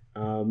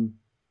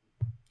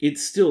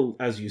 it's still,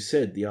 as you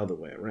said, the other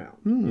way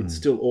around. It's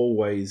still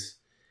always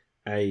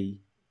a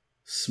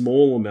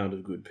small amount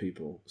of good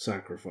people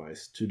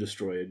sacrificed to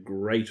destroy a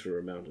greater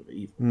amount of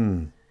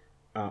evil.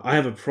 I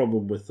have a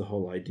problem with the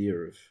whole idea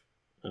of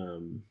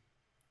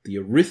the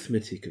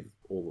arithmetic of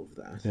all of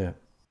that. Yeah.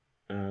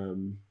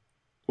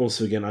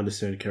 Also, again,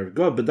 understanding the character of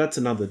God, but that's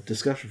another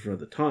discussion for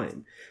another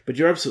time. But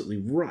you're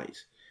absolutely right.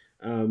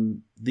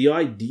 The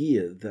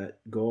idea that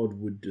God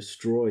would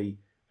destroy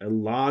a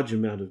large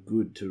amount of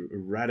good to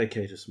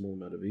eradicate a small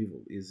amount of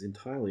evil is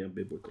entirely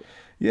unbiblical.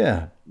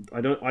 Yeah.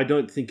 I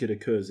don't think it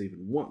occurs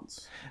even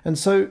once. And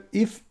so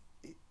if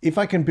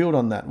I can build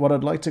on that, what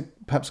I'd like to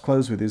perhaps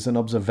close with is an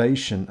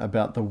observation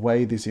about the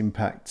way this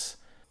impacts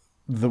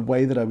the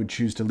way that I would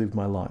choose to live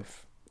my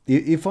life.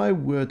 If I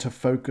were to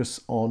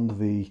focus on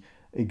the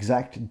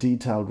exact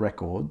detailed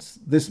records,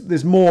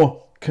 there's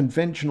more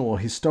conventional or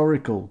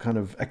historical kind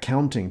of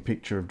accounting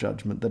picture of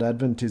judgment that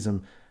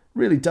Adventism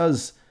really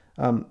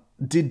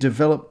did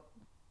develop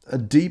a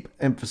deep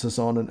emphasis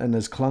on and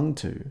has clung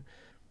to,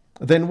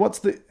 then what's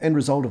the end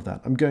result of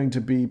that? I'm going to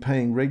be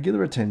paying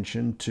regular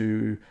attention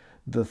to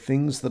the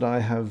things that I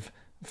have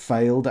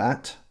failed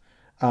at,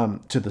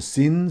 to the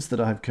sins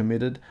that I have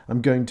committed.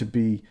 I'm going to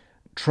be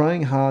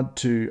I'm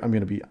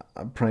going to be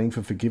praying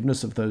for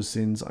forgiveness of those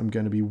sins. I'm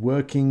going to be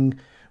working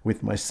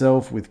with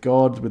myself, with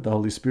God, with the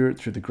Holy Spirit,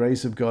 through the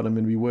grace of God. I'm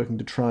going to be working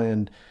to try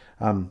and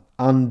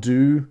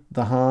undo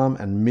the harm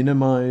and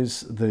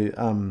minimize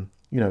the,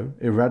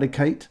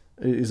 eradicate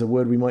is a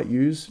word we might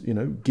use,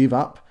 give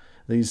up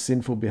these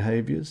sinful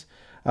behaviors.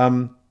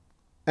 And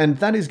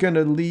that is going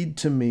to lead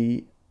to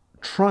me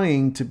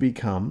trying to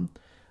become,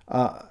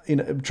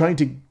 trying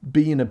to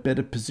be in a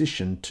better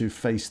position to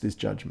face this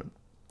judgment.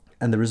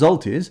 And the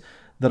result is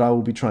that I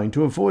will be trying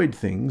to avoid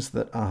things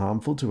that are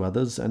harmful to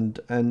others and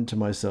to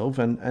myself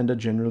and are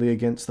generally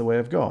against the way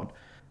of God.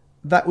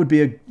 That would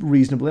be a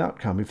reasonable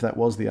outcome if that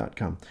was the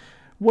outcome.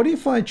 What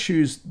if I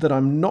choose that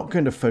I'm not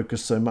going to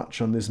focus so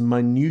much on this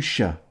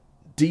minutiae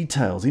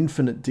details,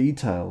 infinite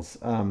details,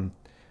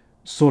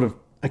 sort of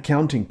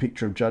accounting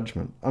picture of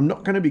judgment? I'm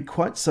not going to be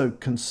quite so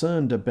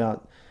concerned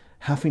about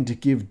having to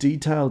give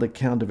detailed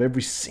account of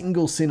every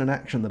single sin and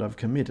action that I've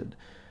committed.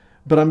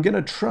 But I'm going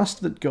to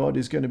trust that God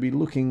is going to be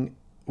looking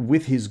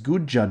with his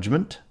good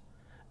judgment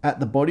at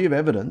the body of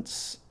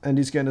evidence and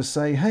is going to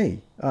say,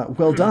 hey,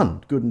 well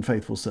done, good and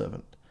faithful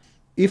servant.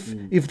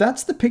 If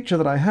that's the picture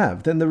that I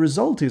have, then the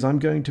result is I'm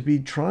going to be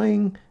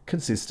trying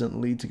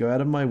consistently to go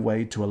out of my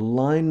way to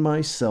align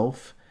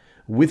myself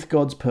with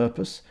God's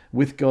purpose,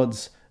 with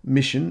God's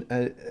mission,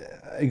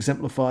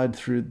 exemplified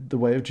through the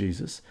way of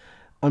Jesus.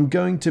 I'm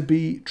going to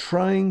be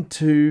trying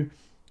to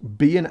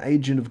be an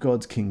agent of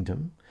God's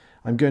kingdom.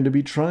 I'm going to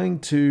be trying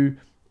to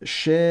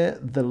share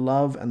the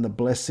love and the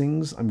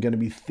blessings. I'm going to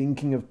be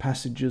thinking of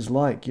passages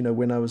like,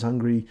 when I was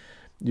hungry,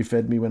 you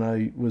fed me. When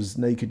I was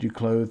naked, you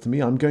clothed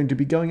me. I'm going to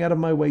be going out of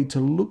my way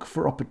to look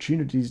for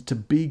opportunities to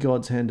be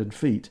God's hand and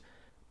feet.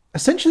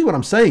 Essentially what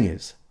I'm saying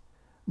is,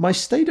 my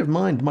state of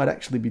mind might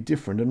actually be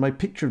different and my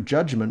picture of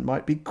judgment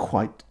might be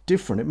quite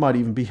different. It might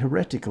even be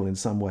heretical in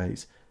some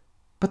ways.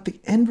 But the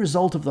end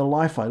result of the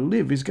life I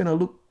live is going to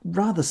look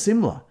rather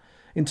similar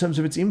in terms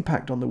of its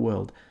impact on the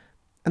world.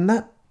 And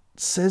that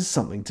says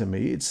something to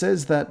me. It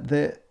says that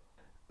there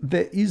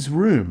is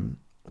room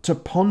to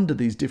ponder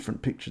these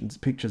different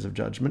pictures of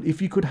judgment.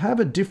 If you could have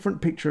a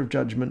different picture of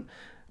judgment,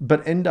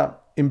 but end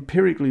up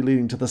empirically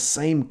leading to the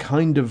same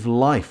kind of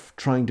life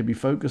trying to be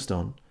focused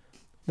on,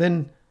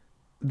 then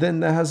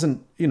there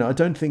hasn't, I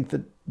don't think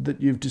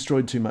that you've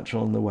destroyed too much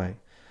along the way.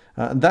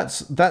 And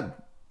that.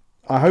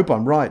 I hope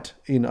I'm right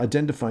in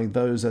identifying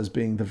those as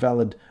being the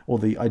valid or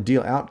the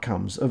ideal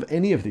outcomes of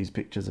any of these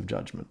pictures of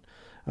judgment.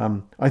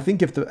 I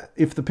think if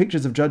the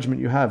pictures of judgment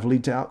you have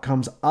lead to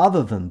outcomes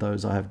other than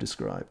those I have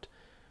described,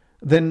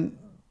 then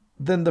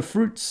the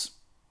fruits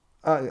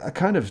are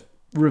kind of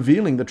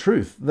revealing the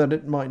truth that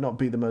it might not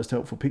be the most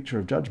helpful picture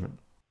of judgment.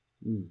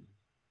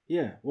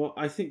 Yeah, well,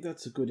 I think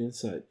that's a good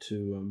insight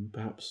to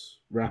perhaps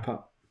wrap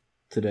up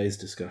today's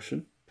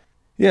discussion.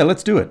 Yeah,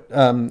 let's do it.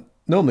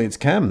 Normally it's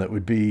Cam that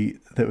would be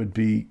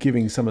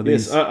giving some of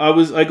these.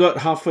 Yes, I got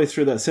halfway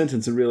through that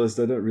sentence and realised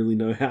I don't really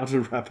know how to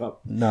wrap up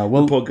the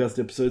podcast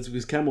episodes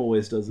because Cam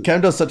always does it.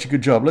 Cam does such a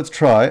good job. Let's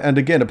try. And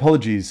again,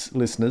 apologies,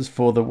 listeners,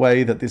 for the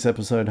way that this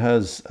episode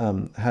has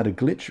had a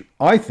glitch.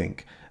 I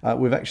think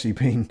we've actually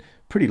been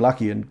pretty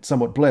lucky and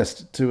somewhat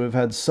blessed to have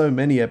had so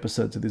many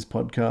episodes of this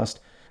podcast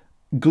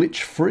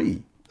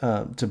glitch-free,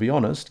 to be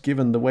honest,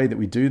 given the way that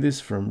we do this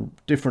from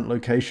different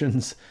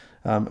locations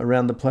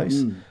around the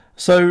place.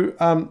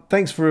 So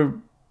thanks for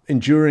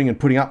enduring and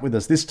putting up with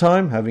us this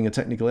time, having a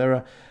technical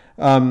error.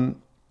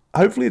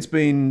 Hopefully it's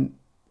been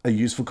a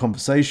useful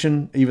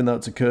conversation, even though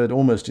it's occurred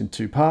almost in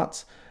two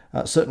parts.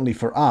 Certainly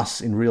for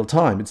us in real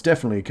time, it's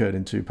definitely occurred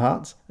in two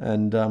parts.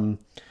 And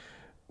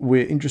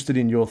we're interested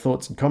in your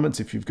thoughts and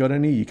comments. If you've got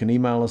any, you can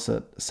email us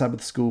at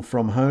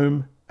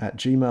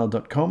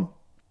sabbathschoolfromhome@gmail.com.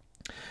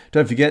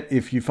 Don't forget,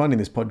 if you're finding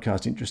this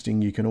podcast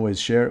interesting, you can always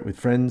share it with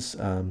friends.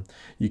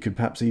 You could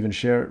perhaps even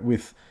share it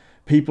with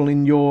people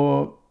in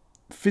your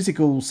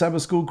physical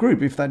Sabbath school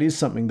group, if that is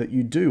something that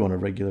you do on a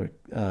regular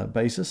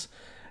basis.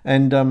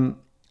 And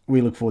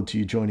we look forward to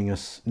you joining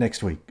us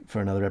next week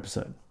for another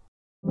episode.